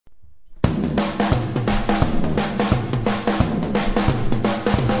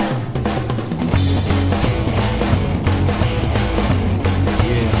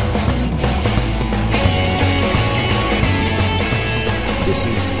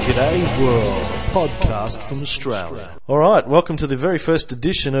G'day World, podcast from Australia. Alright, welcome to the very first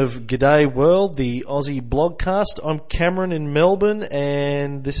edition of G'day World, the Aussie blogcast. I'm Cameron in Melbourne,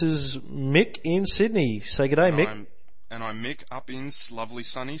 and this is Mick in Sydney. Say g'day, Mick. I'm Mick up in lovely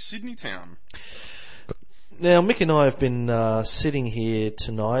sunny Sydney town. Now, Mick and I have been sitting here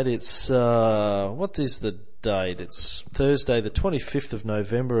tonight. It's, what is the date? It's Thursday the 25th of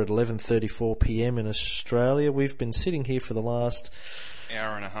November at 11:34pm in Australia. We've been sitting here for the last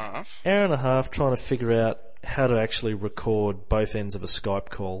hour and a half trying to figure out how to actually record both ends of a Skype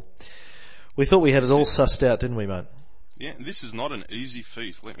call. We thought we had it all sussed out, didn't we, mate? Yeah, this is not an easy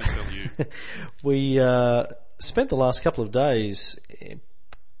feat, let me tell you. We spent the last couple of days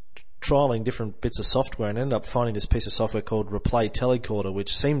trialling different bits of software and ended up finding this piece of software called Replay Telecorder,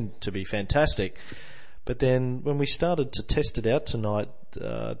 which seemed to be fantastic. But then when we started to test it out tonight,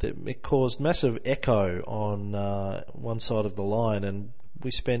 it caused massive echo on one side of the line, and we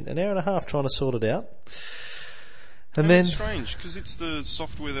spent an hour and a half trying to sort it out. And then it's strange, because it's the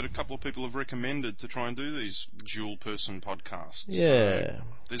software that a couple of people have recommended to try and do these dual-person podcasts. Yeah. So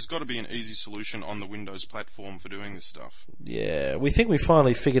there's got to be an easy solution on the Windows platform for doing this stuff. Yeah, we think we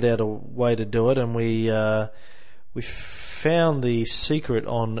finally figured out a way to do it, and we found the secret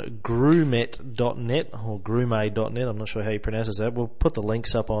on grumet.net or grume.net. I'm not sure how you pronounce that. We'll put the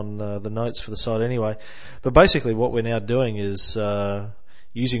links up on the notes for the site anyway. But basically what we're now doing is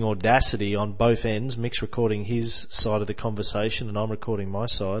using Audacity on both ends. Mick's recording his side of the conversation and I'm recording my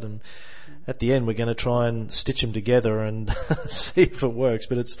side. And at the end we're going to try and stitch them together and see if it works.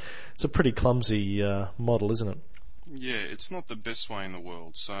 But it's a pretty clumsy model, isn't it? Yeah, it's not the best way in the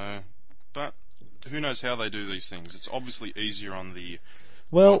world. But who knows how they do these things? It's obviously easier on the,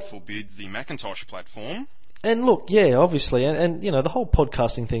 God forbid, the Macintosh platform. And look, yeah, obviously, and you know, the whole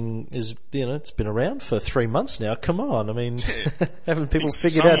podcasting thing is, you know, it's been around for 3 months now. Come on, I mean, yeah. Haven't people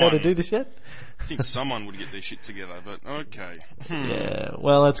figured out how to do this yet? I think someone would get their shit together, but okay. Yeah,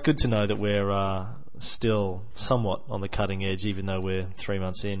 well, it's good to know that we're still somewhat on the cutting edge, even though we're 3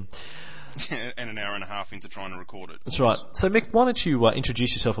 months in. And an hour and a half into trying to record it. That's right. So, Mick, why don't you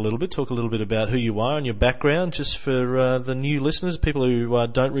introduce yourself a little bit, talk a little bit about who you are and your background, just for the new listeners, people who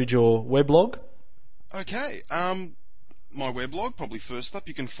don't read your weblog. Okay. My weblog, probably first up,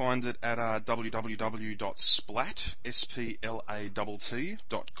 you can find it at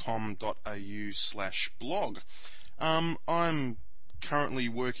www.splat.com.au/blog. I'm currently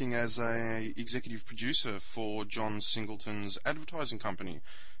working as a executive producer for John Singleton's advertising company.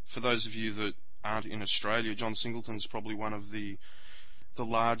 For those of you that aren't in Australia, John Singleton's probably one of the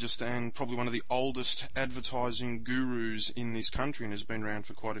largest and probably one of the oldest advertising gurus in this country and has been around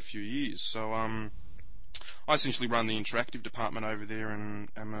for quite a few years. So I essentially run the interactive department over there and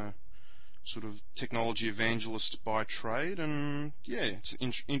am a sort of technology evangelist by trade. And yeah, it's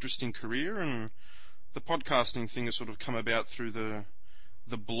an interesting career, and the podcasting thing has sort of come about through the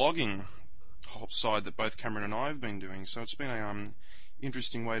blogging side that both Cameron and I have been doing. So it's been a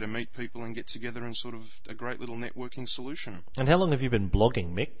interesting way to meet people and get together and sort of a great little networking solution. And how long have you been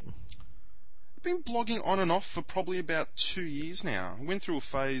blogging, Mick? I've been blogging on and off for probably about 2 years now. I went through a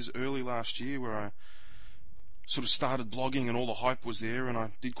phase early last year where I sort of started blogging and all the hype was there and I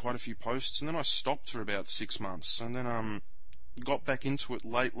did quite a few posts, and then I stopped for about 6 months and then got back into it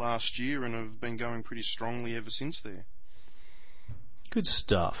late last year and have been going pretty strongly ever since there. Good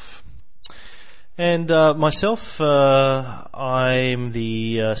stuff. And myself, I'm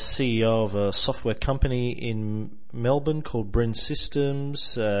the CEO of a software company in Melbourne called Brin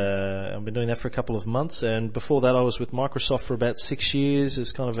Systems. I've been doing that for a couple of months, and before that I was with Microsoft for about 6 years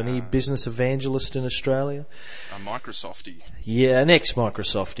as kind of an e-business evangelist in Australia. A Microsoftie. Yeah, an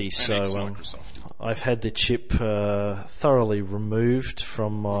ex-Microsoftie. Ex-Microsoftie. I've had the chip thoroughly removed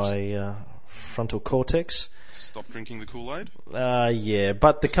from my frontal cortex. Stop drinking the Kool-Aid? Yeah,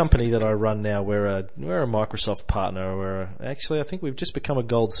 but the company that I run now, we're a Microsoft partner. Actually, I think we've just become a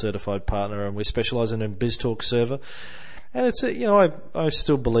gold certified partner, and we specialise in a BizTalk server. And it's I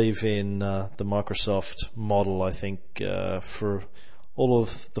still believe in the Microsoft model. I think for all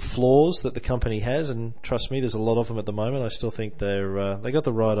of the flaws that the company has, and trust me, there's a lot of them at the moment. I still think they got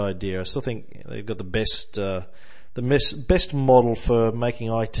the right idea. I still think they've got the best model for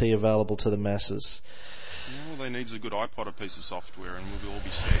making IT available to the masses. All they need is a good iPod, a piece of software, and we'll all be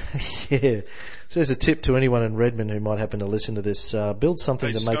set. Yeah. So there's a tip to anyone in Redmond who might happen to listen to this. Build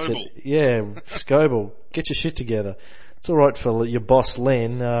something that makes it... Yeah, Scoble. Get your shit together. It's all right for your boss,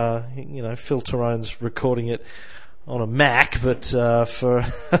 Len. Phil Tyrone's recording it on a Mac, but for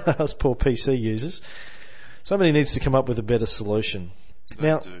us poor PC users, somebody needs to come up with a better solution.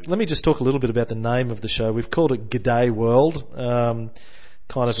 Let me just talk a little bit about the name of the show. We've called it G'day World.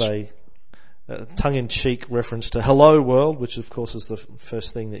 kind of a tongue-in-cheek reference to Hello World, which of course is the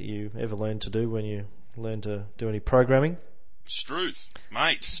first thing that you ever learn to do when you learn to do any programming. Struth,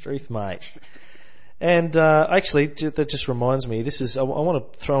 mate. And actually, that just reminds me, I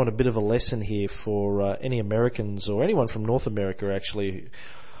want to throw in a bit of a lesson here for any Americans or anyone from North America, actually,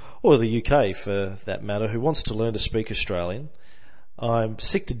 or the UK for that matter, who wants to learn to speak Australian. I'm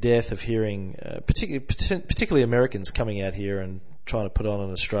sick to death of hearing, particularly Americans coming out here and trying to put on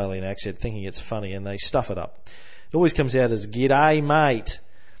an Australian accent, thinking it's funny, and they stuff it up. It always comes out as "G'day, mate."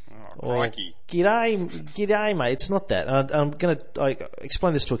 Crikey. G'day, mate. It's not that. I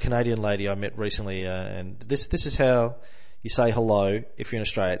explained this to a Canadian lady I met recently, and this is how you say hello if you're in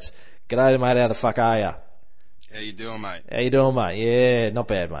Australia. It's "G'day, mate. How the fuck are ya?" How you doing, mate? How you doing, mate? Yeah, not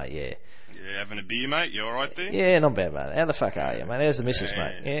bad, mate. Yeah. Yeah, having a beer, mate? You alright there? Yeah, not bad, mate. How the fuck are you, mate? How's the missus,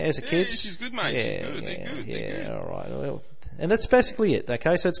 mate? Yeah, how's the kids? Yeah, she's good, mate. She's good. They're good. They're good. All right. Well, and that's basically it.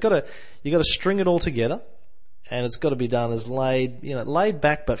 Okay, so you got to string it all together, and it's got to be done as laid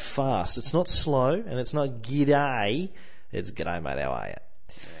back but fast. It's not slow, and it's not g'day. It's g'day, mate. How are you?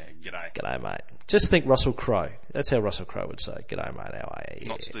 Yeah, g'day. G'day, mate. Just think Russell Crowe. That's how Russell Crowe would say, "G'day, mate. How are you?" Yeah.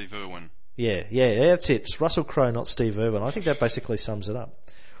 Not Steve Irwin. Yeah, that's it. It's Russell Crowe, not Steve Irwin. I think that basically sums it up.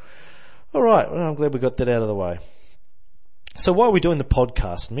 All right, well, I'm glad we got that out of the way. So why are we doing the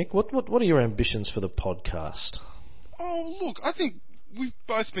podcast, Mick? What are your ambitions for the podcast? Oh, look, I think we've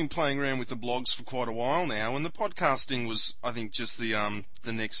both been playing around with the blogs for quite a while now, and the podcasting was, I think, just the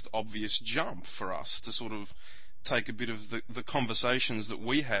next obvious jump for us to sort of take a bit of the conversations that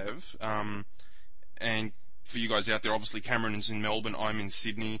we have, and for you guys out there, obviously Cameron's in Melbourne, I'm in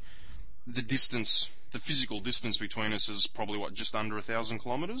Sydney. The physical distance between us is probably, just under 1,000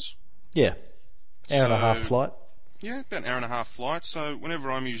 kilometres? Yeah. Hour and a half flight. Yeah, about an hour and a half flight. So whenever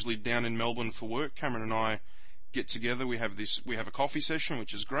I'm usually down in Melbourne for work, Cameron and I get together. We have a coffee session,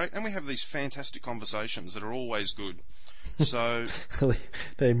 which is great, and we have these fantastic conversations that are always good. So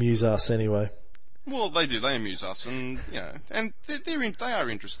they amuse us anyway. Well, they do. They amuse us, and and they are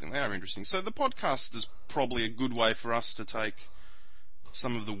interesting. They are interesting. So the podcast is probably a good way for us to take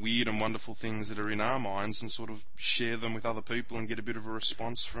some of the weird and wonderful things that are in our minds and sort of share them with other people and get a bit of a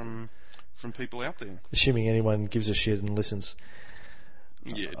response from people out there. Assuming anyone gives a shit and listens.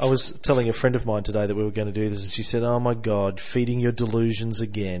 Yeah, I was telling a friend of mine today that we were going to do this, and she said, "Oh my God, feeding your delusions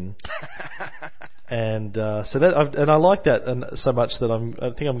again." And so that, I like that, and so much that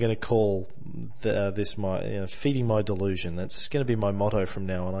I think I'm going to call this my feeding my delusion. That's going to be my motto from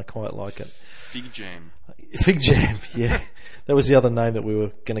now on. I quite like it. Fig Jam. Fig Jam, yeah. That was the other name that we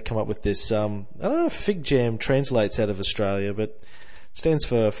were going to come up with this. I don't know if Fig Jam translates out of Australia, but it stands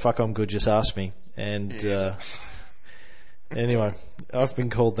for "fuck, I'm good, just ask me." And yes. Anyway, I've been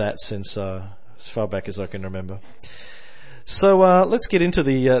called that since as far back as I can remember. So let's get into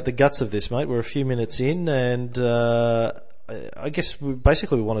the guts of this, mate. We're a few minutes in, and I guess we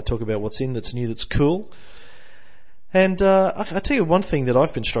want to talk about what's in, that's new, that's cool. And I'll tell you one thing that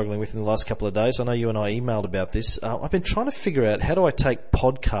I've been struggling with in the last couple of days. I know you and I emailed about this. I've been trying to figure out how do I take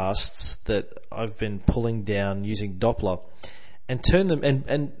podcasts that I've been pulling down using Doppler and turn them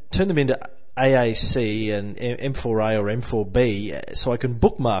into AAC and M4A or M4B so I can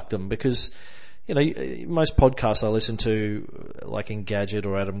bookmark them, because most podcasts I listen to, like Engadget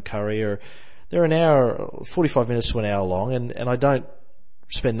or Adam Curry, they're an hour, 45 minutes to an hour long, and I don't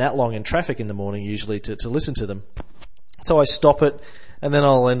spend that long in traffic in the morning usually to listen to them. So I stop it, and then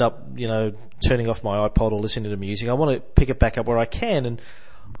I'll end up, turning off my iPod or listening to music. I want to pick it back up where I can, and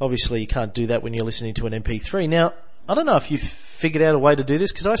obviously you can't do that when you're listening to an MP3. Now, I don't know if you've figured out a way to do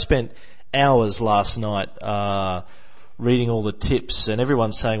this, because I spent hours last night reading all the tips, and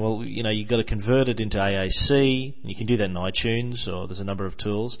everyone's saying, well, you've got to convert it into AAC, and you can do that in iTunes, or there's a number of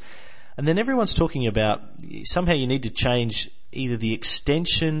tools. And then everyone's talking about somehow you need to change either the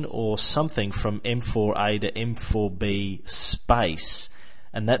extension or something from M4A to M4B space,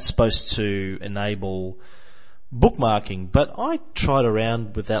 and that's supposed to enable bookmarking. But I tried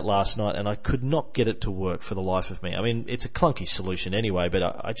around with that last night, and I could not get it to work for the life of me. I mean, it's a clunky solution anyway, but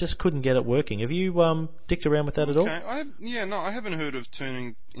I just couldn't get it working. Have you dicked around with that at all? I haven't heard of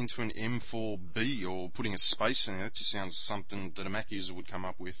turning into an M4B or putting a space in it. That just sounds something that a Mac user would come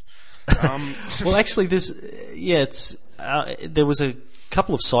up with. Well, actually, there was a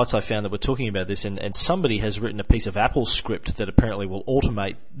couple of sites I found that were talking about this, and somebody has written a piece of Apple script that apparently will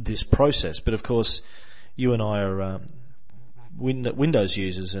automate this process. But of course, you and I are Windows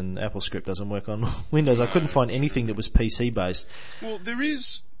users, and AppleScript doesn't work on Windows. I couldn't find anything that was PC based. Well, there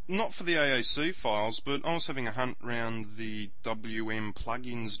is, not for the AAC files, but I was having a hunt around the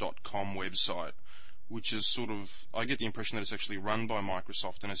wmplugins.com website, which is sort of, I get the impression that it's actually run by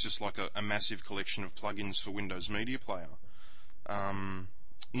Microsoft, and it's just like a massive collection of plugins for Windows Media Player.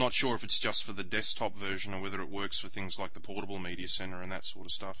 Not sure if it's just for the desktop version or whether it works for things like the Portable Media Center and that sort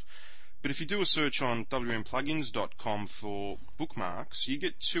of stuff. But if you do a search on wmplugins.com for bookmarks, you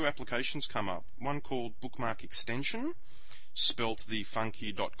get two applications come up. One called Bookmark Extension, spelt the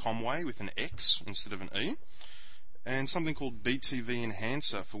funky .com way with an X instead of an E, and something called BTV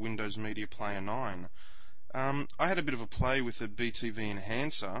Enhancer for Windows Media Player 9. I had a bit of a play with the BTV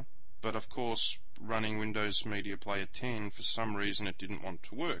Enhancer, but of course running Windows Media Player 10, for some reason it didn't want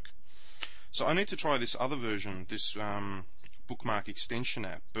to work. So I need to try this other version, this Bookmark Extension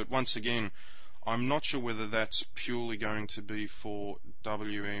app, but once again, I'm not sure whether that's purely going to be for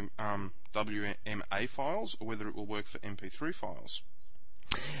WMA files or whether it will work for MP3 files.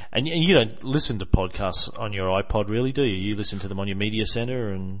 And you don't listen to podcasts on your iPod, really, do you? You listen to them on your media center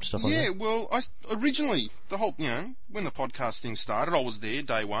and stuff like that? Yeah, well, originally, when the podcast thing started, I was there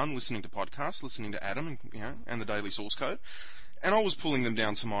day one, listening to podcasts, listening to Adam, and the Daily Source Code, and I was pulling them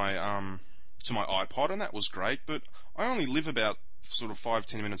down to my iPod, and that was great, but I only live about sort of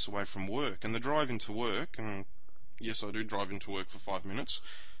 5-10 minutes away from work, and the drive into work, and yes, I do drive into work for 5 minutes,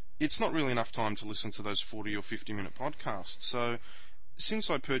 it's not really enough time to listen to those 40 or 50 minute podcasts. So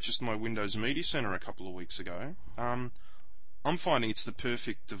since I purchased my Windows Media Center a couple of weeks ago, I'm finding it's the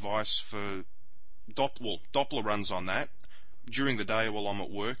perfect device for Doppler runs on that. During the day while I'm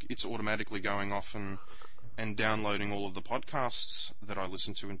at work, it's automatically going off and downloading all of the podcasts that I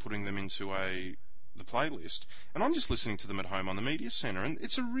listen to and putting them into the playlist. And I'm just listening to them at home on the Media Center, and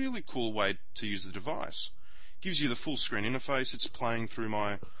it's a really cool way to use the device. It gives you the full screen interface. It's playing through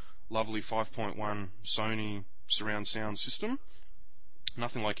my lovely 5.1 Sony surround sound system.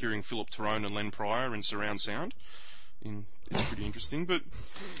 Nothing like hearing Philip Tyrone and Len Pryor in surround sound. It's pretty interesting, but...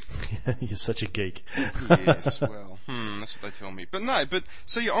 You're such a geek. Yes, well, that's what they tell me.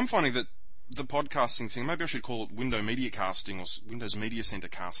 So I'm finding that the podcasting thing, maybe I should call it Windows Media Casting or Windows Media Center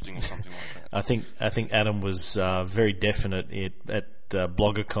Casting or something like that. I think Adam was very definite at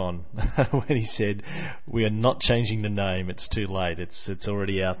BloggerCon when he said, "We are not changing the name. It's too late. It's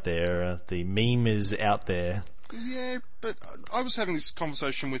already out there. The meme is out there." Yeah, but I was having this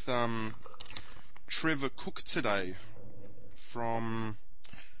conversation with Trevor Cook today from...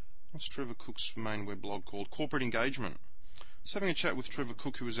 What's Trevor Cook's main weblog called? Corporate Engagement. I was having a chat with Trevor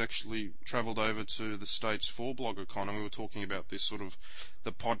Cook, who has actually travelled over to the States for BloggerCon, and we were talking about this sort of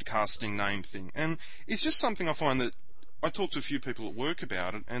the podcasting name thing. And it's just something I find that I talk to a few people at work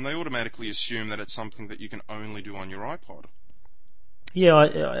about it, and they automatically assume that it's something that you can only do on your iPod. Yeah,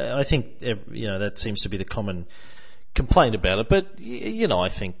 I think that seems to be the common complaint about it. But I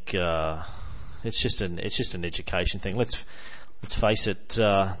think it's just an education thing. Let's face it,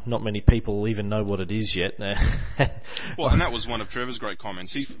 not many people even know what it is yet. Well, and that was one of Trevor's great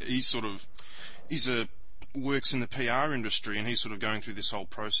comments. He works in the PR industry, and he's sort of going through this whole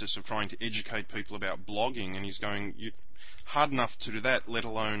process of trying to educate people about blogging, and he's going, hard enough to do that, let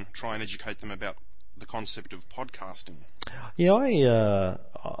alone try and educate them about the concept of podcasting. Yeah,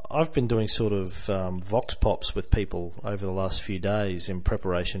 I've been doing sort of vox pops with people over the last few days in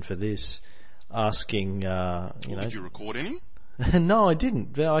preparation for this, asking, Did you record any? No, I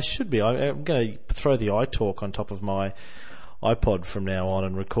didn't. I should be. I'm going to throw the iTalk on top of my iPod from now on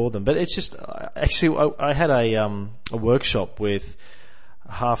and record them. But it's just, actually, I had a workshop with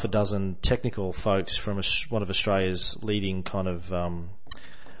half a dozen technical folks from one of Australia's leading kind of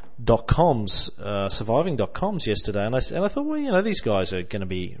 .coms, surviving .coms yesterday, and I thought, well, these guys are going to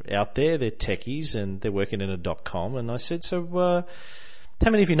be out there. They're techies and they're working in a .com. And I said, so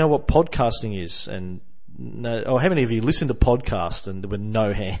how many of you know what podcasting is? And how many of you listen to podcasts? And there were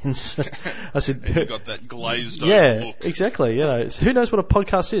no hands. I said, you got that glazed over look. Yeah, exactly. Who knows what a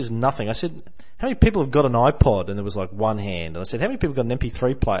podcast is? Nothing. I said, how many people have got an iPod? And there was like one hand. And I said, how many people got an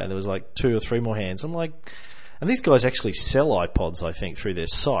MP3 player? And there was like 2 or 3 more hands. I'm like, and these guys actually sell iPods, I think, through their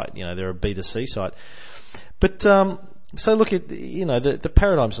site. They're a B2C site. But so look at the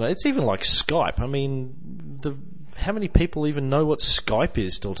paradigms. It's even like Skype. I mean, how many people even know what Skype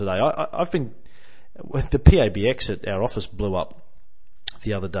is still today? I've been... The PABX at our office blew up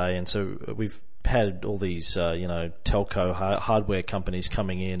the other day, and so we've had all these, telco hardware companies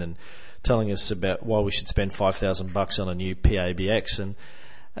coming in and telling us about why we should spend $5,000 on a new PABX, and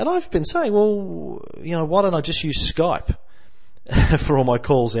I've been saying, well, why don't I just use Skype for all my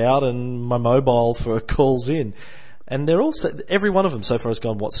calls out and my mobile for calls in? And they're also, every one of them so far has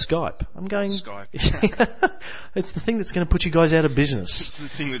gone, what, Skype? I'm going, Skype. it's the thing that's going to put you guys out of business. It's the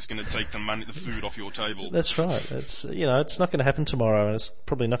thing that's going to take the food off your table. That's right. It's not going to happen tomorrow, and it's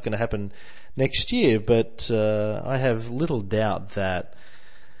probably not going to happen next year. But I have little doubt that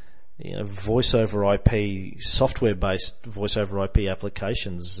voice over IP, software-based voice over IP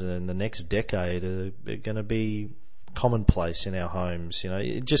applications in the next decade are going to be commonplace in our homes.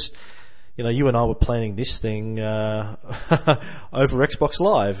 You and I were planning this thing over Xbox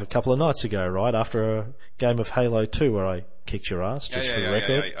Live a couple of nights ago, right? After a game of Halo 2 where I kicked your ass, just for the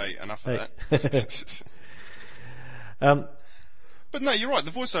record. Enough of that. But no, you're right.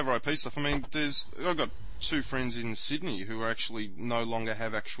 The voice over IP stuff, I mean, I've got 2 friends in Sydney who actually no longer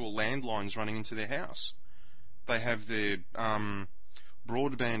have actual landlines running into their house. They have their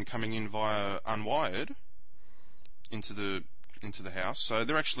broadband coming in via unwired into the house, so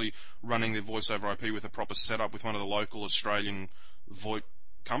they're actually running their voice over IP with a proper setup with one of the local Australian VoIP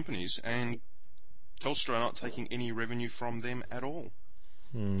companies, and Telstra are not taking any revenue from them at all.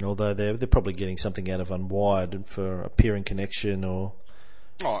 Although they're probably getting something out of unwired for a peering connection or...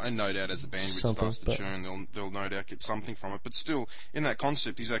 Oh, and no doubt as the bandwidth starts to churn, they'll no doubt get something from it. But still, in that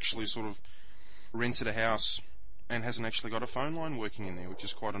concept, he's actually sort of rented a house and hasn't actually got a phone line working in there, which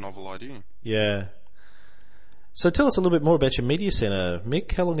is quite a novel idea. Yeah. So tell us a little bit more about your Media Centre,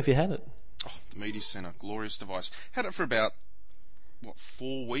 Mick. How long have you had it? Oh, the Media Centre, glorious device. Had it for about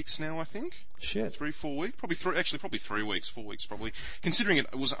 4 weeks now, I think. Shit. 3-4 weeks, probably 3 weeks, 4 weeks probably. Considering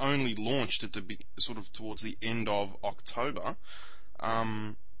it was only launched at sort of towards the end of October,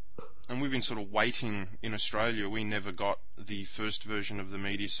 and we've been sort of waiting in Australia. We never got the first version of the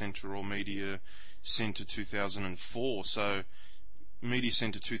Media Centre or Media Centre 2004, so Media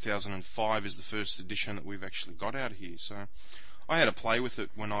Centre 2005 is the first edition that we've actually got out here. So I had a play with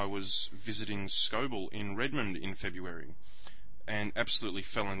it when I was visiting Scobell in Redmond in February, and absolutely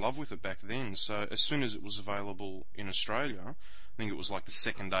fell in love with it back then. So as soon as it was available in Australia, I think it was like the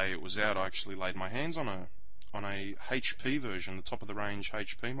second day it was out, I actually laid my hands on a HP version, the top of the range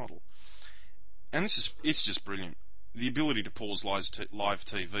HP model. And it's just brilliant. The ability to pause live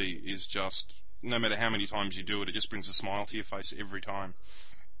TV is just, no matter how many times you do it, it just brings a smile to your face every time.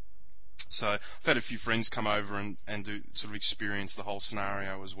 So I've had a few friends come over and do sort of experience the whole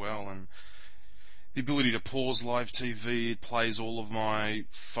scenario as well, and the ability to pause live TV, it plays all of my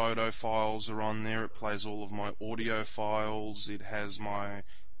photo files are on there, it plays all of my audio files, it has my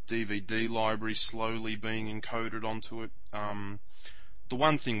DVD library slowly being encoded onto it. The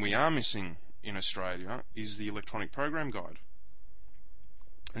one thing we are missing in Australia is the electronic program guide.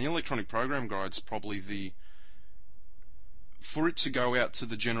 And the electronic program guide's probably for it to go out to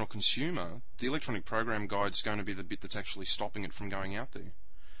the general consumer, the electronic program guide's going to be the bit that's actually stopping it from going out there.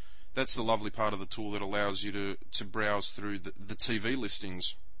 That's the lovely part of the tool that allows you to browse through the TV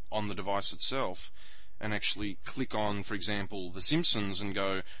listings on the device itself and actually click on, for example, The Simpsons and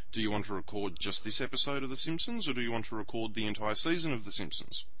go, do you want to record just this episode of The Simpsons, or do you want to record the entire season of The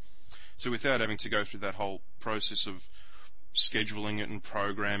Simpsons? So without having to go through that whole process of scheduling it and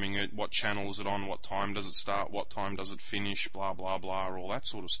programming it, what channel is it on, what time does it start, what time does it finish, blah, blah, blah, all that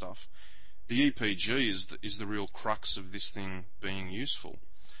sort of stuff. The EPG is the real crux of this thing being useful.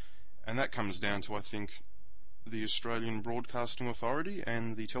 And that comes down to, I think, the Australian Broadcasting Authority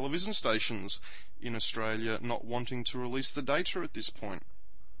and the television stations in Australia not wanting to release the data at this point,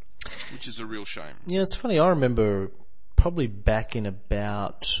 which is a real shame. Yeah, it's funny. I remember probably back in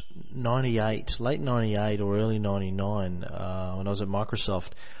about 98, late 98 or early 99, when I was at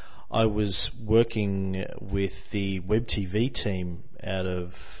Microsoft, I was working with the Web TV team out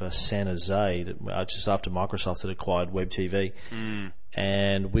of San Jose, just after Microsoft had acquired Web TV.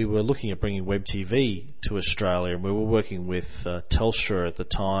 And we were looking at bringing Web TV to Australia, and we were working with Telstra at the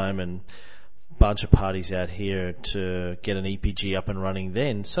time and a bunch of parties out here to get an EPG up and running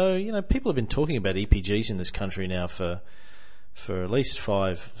then. So, people have been talking about EPGs in this country now for at least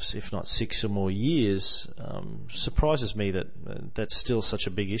 5, if not 6 or more years. Surprises me that that's still such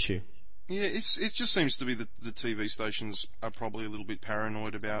a big issue. Yeah, it just seems to be that the TV stations are probably a little bit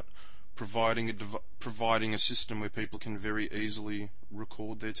paranoid about providing a system where people can very easily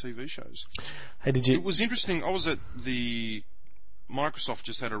record their TV shows. Hey, It was interesting. I was at Microsoft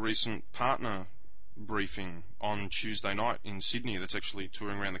just had a recent partner briefing on Tuesday night in Sydney that's actually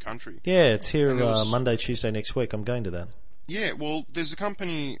touring around the country. Yeah, it's here Monday, Tuesday next week. I'm going to that. Yeah, well, there's a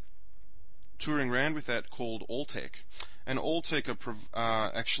company touring around with that called Alltech. And Alltech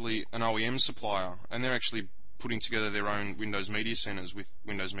are actually an OEM supplier, and they're actually putting together their own Windows Media Centers with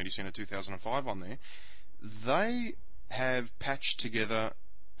Windows Media Center 2005 on there. They have patched together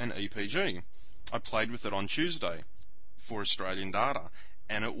an EPG. I played with it on Tuesday. for Australian data,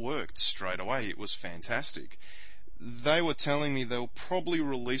 and it worked straight away. It was fantastic. They were telling me they'll probably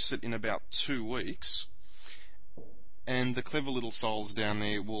release it in about 2 weeks, and the clever little souls down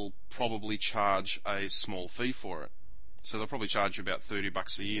there will probably charge a small fee for it. So they'll probably charge you about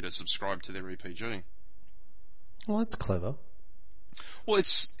 $30 a year to subscribe to their EPG. Well, that's clever. Well,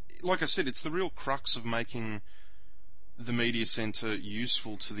 it's, like I said, it's the real crux of making the media centre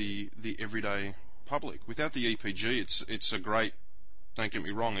useful to the everyday public. Without the EPG, it's a great, don't get me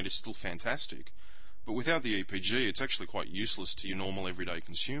wrong, it is still fantastic. But without the EPG, it's actually quite useless to your normal everyday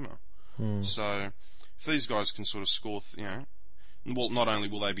consumer. So if these guys can sort of score, well, not only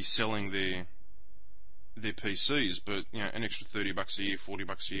will they be selling their PCs, but an extra $30 a year,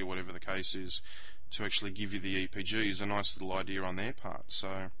 $40 a year, whatever the case is, to actually give you the EPG is a nice little idea on their part. So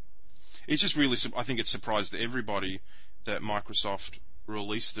it's just really, I think it surprised everybody that Microsoft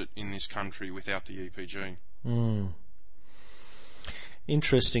released it in this country without the EPG.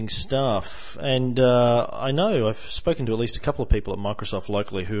 Interesting stuff. And I know I've spoken to at least a couple of people at Microsoft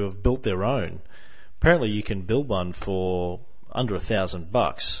locally who have built their own. Apparently you can build one for under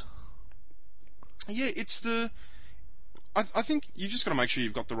 $1,000. Yeah, I think you've just got to make sure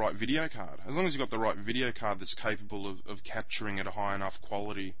you've got the right video card. As long as you've got the right video card that's capable of capturing at a high enough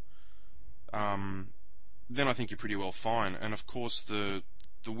quality, then I think you're pretty well fine. And of course the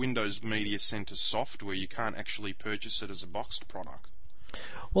Windows Media Center software, you can't actually purchase it as a boxed product.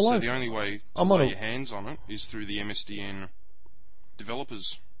 Well, so the only way to lay your hands on it is through the MSDN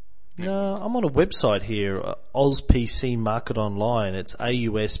developers. No, I'm on a website here, AusPC Market Online. It's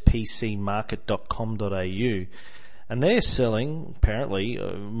auspcmarket.com.au. And they're selling, apparently,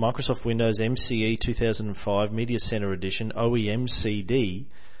 Microsoft Windows MCE 2005 Media Center Edition OEM CD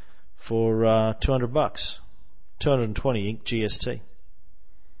for $200, 220 GST.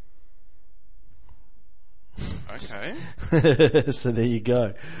 Okay. So there you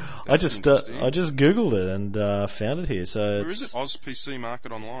go. I just googled it and found it here. So where is it? AusPC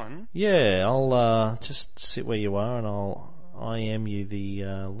Market Online. Yeah, I'll just sit where you are and I'll IM you the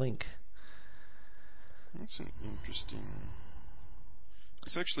link. That's an interesting.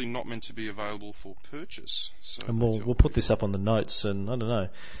 It's actually not meant to be available for purchase. So and we'll put this up on the notes, and I don't know,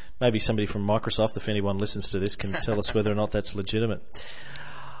 maybe somebody from Microsoft, if anyone listens to this, can tell us whether or not that's legitimate.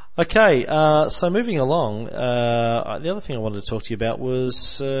 Okay, so moving along, the other thing I wanted to talk to you about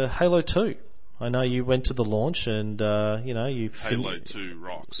was Halo 2. I know you went to the launch, and you Halo 2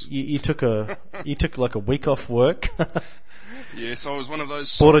 rocks. You took like a week off work. Yes, I was one of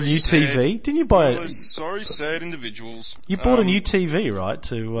those. Bought a new TV. Didn't you buy it? Sorry, sad individuals. You bought a new TV, right?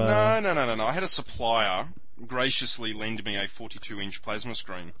 To No. I had a supplier graciously lend me a 42-inch plasma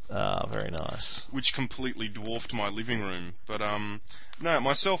screen. Ah, very nice. Which completely dwarfed my living room. But no,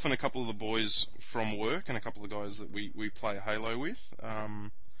 myself and a couple of the boys from work and a couple of guys that we play Halo with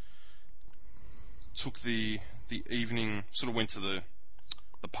took the evening, sort of went to the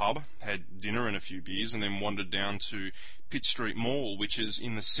pub, had dinner and a few beers, and then wandered down to Pitt Street Mall, which is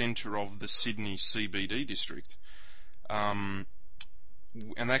in the centre of the Sydney CBD district. And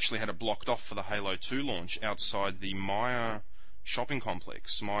they actually had it blocked off for the Halo 2 launch outside the Myer shopping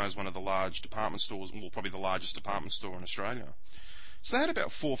complex. Myer's one of the large department stores, well, probably the largest department store in Australia. So they had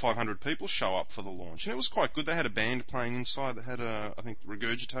about 400 or 500 people show up for the launch, and it was quite good. They had a band playing inside. They had I think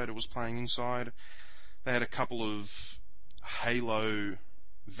Regurgitator was playing inside. They had a couple of Halo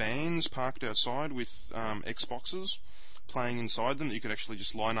vans parked outside with Xboxes playing inside them that you could actually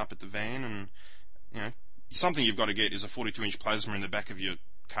just line up at the van, and something you've got to get is a 42-inch plasma in the back of your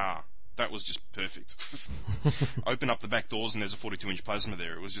car. That was just perfect. Open up the back doors and there's a 42-inch plasma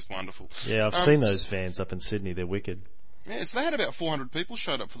there. It was just wonderful. Yeah, I've seen those vans up in Sydney. They're wicked. Yeah, so they had about 400 people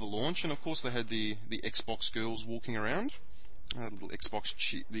showed up for the launch, and of course they had the Xbox girls walking around, the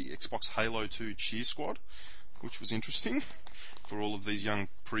Xbox Halo 2 cheer squad, which was interesting for all of these young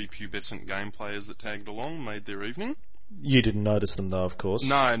prepubescent game players that tagged along, made their evening. You didn't notice them though, of course.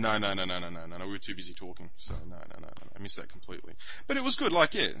 No. We were too busy talking, so no. I missed that completely. But it was good,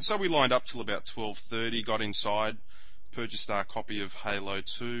 so we lined up till about 12:30, got inside, purchased our copy of Halo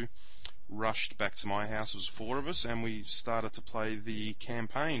 2, rushed back to my house, it was 4 of us, and we started to play the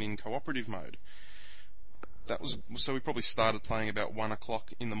campaign in cooperative mode. So we probably started playing about 1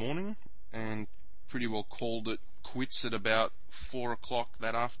 o'clock in the morning, and pretty well called it quits at about 4 o'clock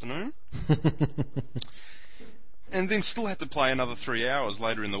that afternoon. And then still had to play another 3 hours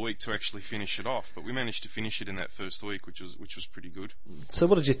later in the week to actually finish it off. But we managed to finish it in that first week, which was pretty good. So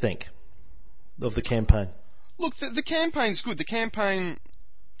what did you think of the campaign? Look, the campaign's good. The campaign...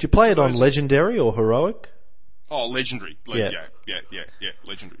 Did you play it on Legendary or Heroic? Oh, Legendary. Yeah,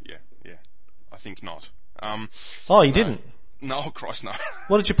 Legendary, yeah. I think not. Oh, you didn't? No, Christ, no.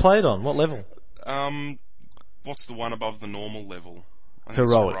 What did you play it on? What level? What's the one above the normal level? I think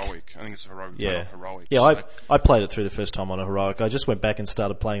Heroic. It's heroic. I think it's heroic. Yeah. Heroic. Yeah, So- I played it through the first time on a Heroic. I just went back and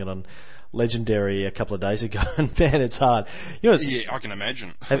started playing it on Legendary a couple of days ago, and man, it's hard. You know, yeah, I can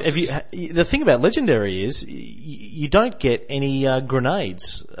imagine. have you, the thing about Legendary is you don't get any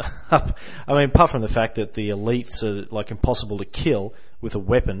grenades. I mean, apart from the fact that the elites are like impossible to kill with a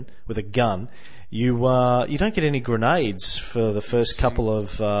weapon, with a gun, you don't get any grenades for the first couple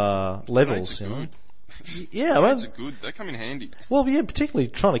of levels. Grenades are You know? good. Yeah, well, Grenades are good. They come in handy. well, yeah, particularly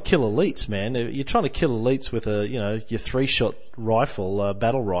trying to kill elites, man. You're trying to kill elites with your 3-shot rifle,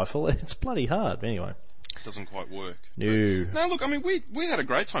 battle rifle. It's bloody hard. Anyway. Doesn't quite work. No. No, look, I mean, we had a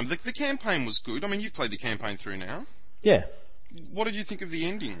great time. The campaign was good. I mean, you've played the campaign through now. Yeah. What did you think of the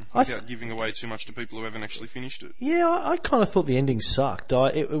ending? I Without giving away too much to people who haven't actually finished it. Yeah, I kind of thought the ending sucked.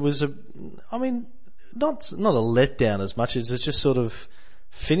 It was not a letdown as much as it's just sort of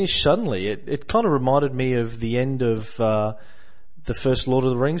finished suddenly. It kind of reminded me of the end of the first Lord of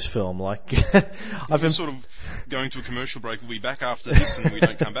the Rings film. Like, I've been sort of going to a commercial break. We'll be back after this, and we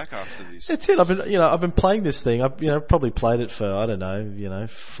don't come back after this. That's it. I've been playing this thing. I've probably played it for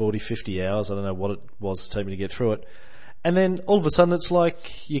 40, 50 hours. I don't know what it was to take me to get through it. And then all of a sudden it's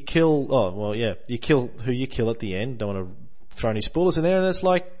like you kill who you kill at the end. Don't want to throw any spoilers in there, and it's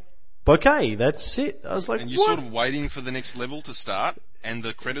like, okay, that's it. I was like, and you're what? sort of waiting for the next level to start, and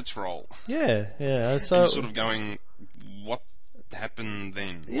the credits roll. Yeah. So And you're sort of going, what happened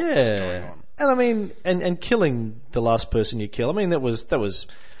then? What's going yeah, on? and I mean, and killing the last person you kill. I mean, that was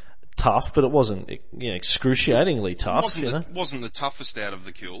tough, but it wasn't excruciatingly tough. Wasn't the toughest out of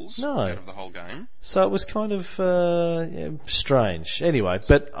the kills. No. Out of the whole game. So it was kind of strange. Anyway,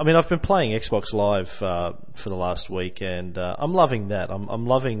 but I mean, I've been playing Xbox Live for the last week, and I'm loving that. I'm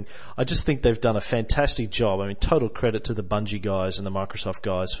loving. I just think they've done a fantastic job. I mean, total credit to the Bungie guys and the Microsoft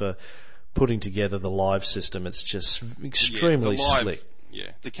guys for putting together the live system. It's just extremely slick.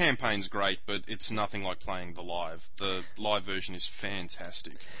 Yeah, the campaign's great, but it's nothing like playing the live. The live version is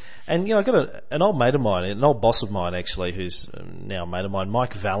fantastic. And I got an old mate of mine, an old boss of mine actually, who's now a mate of mine,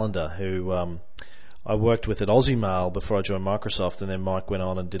 Mike Valander, who I worked with at Aussie Mail before I joined Microsoft, and then Mike went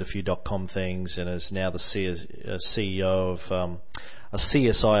on and did a few .com things, and is now the CEO of a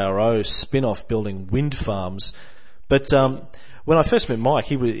CSIRO spin-off building wind farms. But when I first met Mike,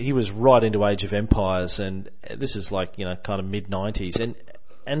 he was right into Age of Empires, and this is like kind of mid-90s,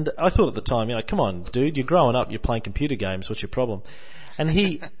 and I thought at the time, come on, dude, you're growing up, you're playing computer games, what's your problem? And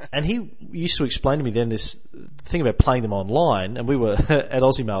he used to explain to me then this thing about playing them online, and we were at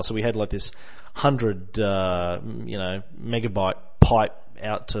Aussie Mail, so we had like this 100 megabyte pipe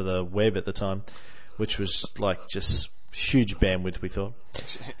out to the web at the time, which was like just huge bandwidth, we thought.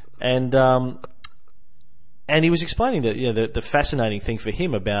 And he was explaining that the fascinating thing for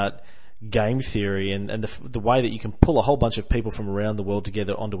him about game theory and the way that you can pull a whole bunch of people from around the world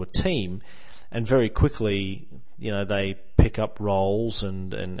together onto a team, and very quickly they pick up roles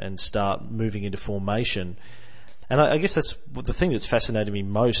and start moving into formation. And I guess that's the thing that's fascinated me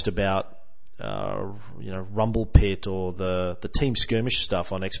most about Rumble Pit or the team skirmish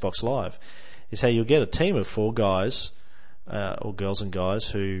stuff on Xbox Live, is how you'll get a team of 4 guys or girls and guys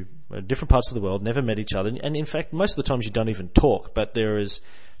who are in different parts of the world, never met each other, and in fact most of the times you don't even talk, but there is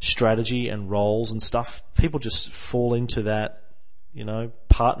strategy and roles and stuff. People just fall into that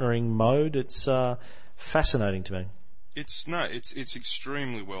partnering mode. It's fascinating to me. It's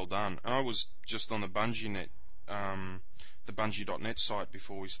extremely well done. I was just on the BungieNet, the Bungie.net site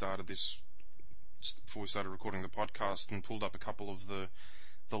before we started recording the podcast, and pulled up a couple of the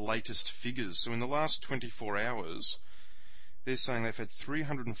latest figures. So in the last 24 hours, they're saying they've had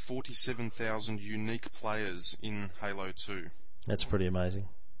 347,000 unique players in Halo 2. That's pretty amazing.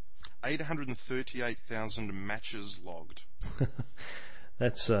 838,000 matches logged.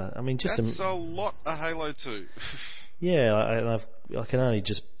 That's a lot of Halo 2. Yeah, I can only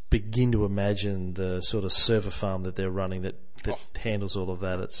just begin to imagine the sort of server farm that they're running that handles all of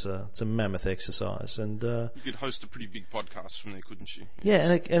that. It's a mammoth exercise, and you could host a pretty big podcast from there, couldn't you?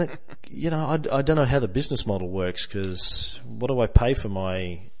 Yeah, I don't know how the business model works, because what do I pay for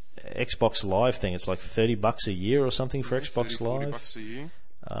my Xbox Live thing? It's like $30 a year or something for Xbox Live. $40 a year.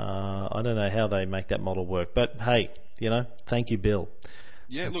 I don't know how they make that model work, but hey, thank you, Bill.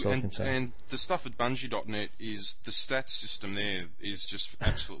 Yeah, That's look, and the stuff at Bungie.net is the stats system there is just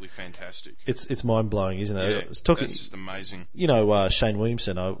absolutely fantastic. It's mind blowing, isn't it? Yeah, that's just amazing. Shane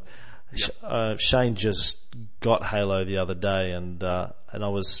Williamson. Shane just got Halo the other day, and I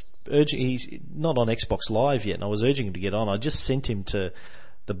was urging. He's not on Xbox Live yet, and I was urging him to get on. I just sent him to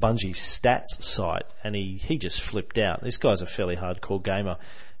the Bungie stats site, and he just flipped out. This guy's a fairly hardcore gamer.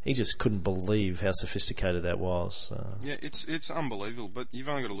 He just couldn't believe how sophisticated that was. Yeah, it's unbelievable, but you've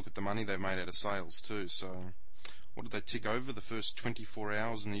only got to look at the money they've made out of sales too. So, what did they tick over the first 24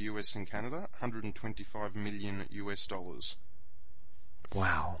 hours in the US and Canada? $125 million US.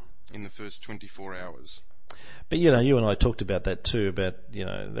 Wow. In the first 24 hours. But, you and I talked about that too, about,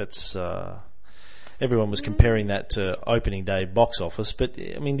 that's... everyone was comparing that to opening day box office, but,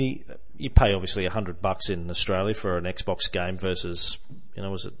 I mean, you pay obviously $100 in Australia for an Xbox game versus,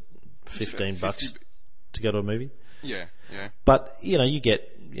 was it $15 to go to a movie? Yeah. But, you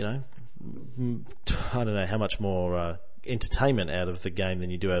get, I don't know how much more entertainment out of the game than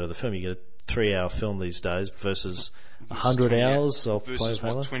you do out of the film. You get a 3-hour film these days versus 100 hours of play versus of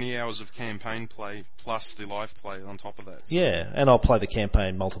Halo. 20 hours of campaign play plus the live play on top of that. So. Yeah, and I'll play the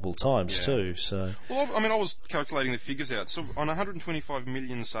campaign multiple times too. So, well, I mean, I was calculating the figures out. So on 125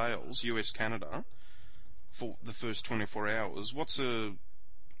 million sales, US Canada, for the first 24 hours, what's a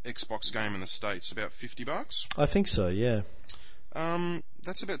Xbox game in the States? About $50? I think so. Yeah.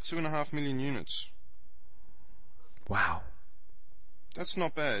 That's about 2.5 million units. Wow. That's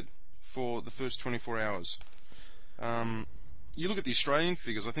not bad for the first 24 hours. You look at the Australian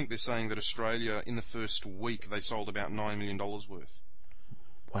figures, I think they're saying that Australia, in the first week, they sold about $9 million worth.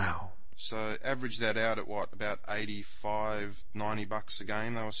 Wow. So average that out at what, about $85, $90 a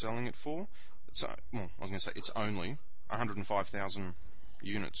game they were selling it for? I was going to say it's only 105,000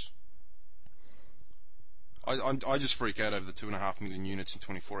 units. I just freak out over the 2.5 million units in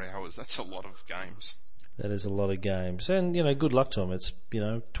 24 hours. That's a lot of games. That is a lot of games. And, good luck to them. It's,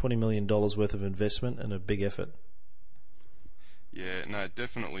 $20 million worth of investment and a big effort. Yeah, no,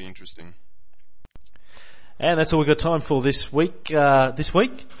 definitely interesting. And that's all we've got time for this week. This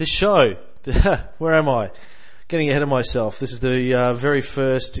show. Where am I? Getting ahead of myself. This is the very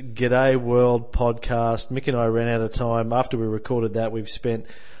first G'day World podcast. Mick and I ran out of time. After we recorded that, we've spent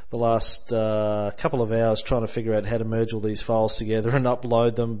the last couple of hours trying to figure out how to merge all these files together and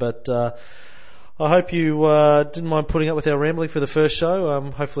upload them. But I hope you didn't mind putting up with our rambling for the first show.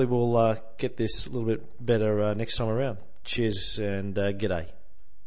 Hopefully we'll get this a little bit better next time around. Cheers and g'day.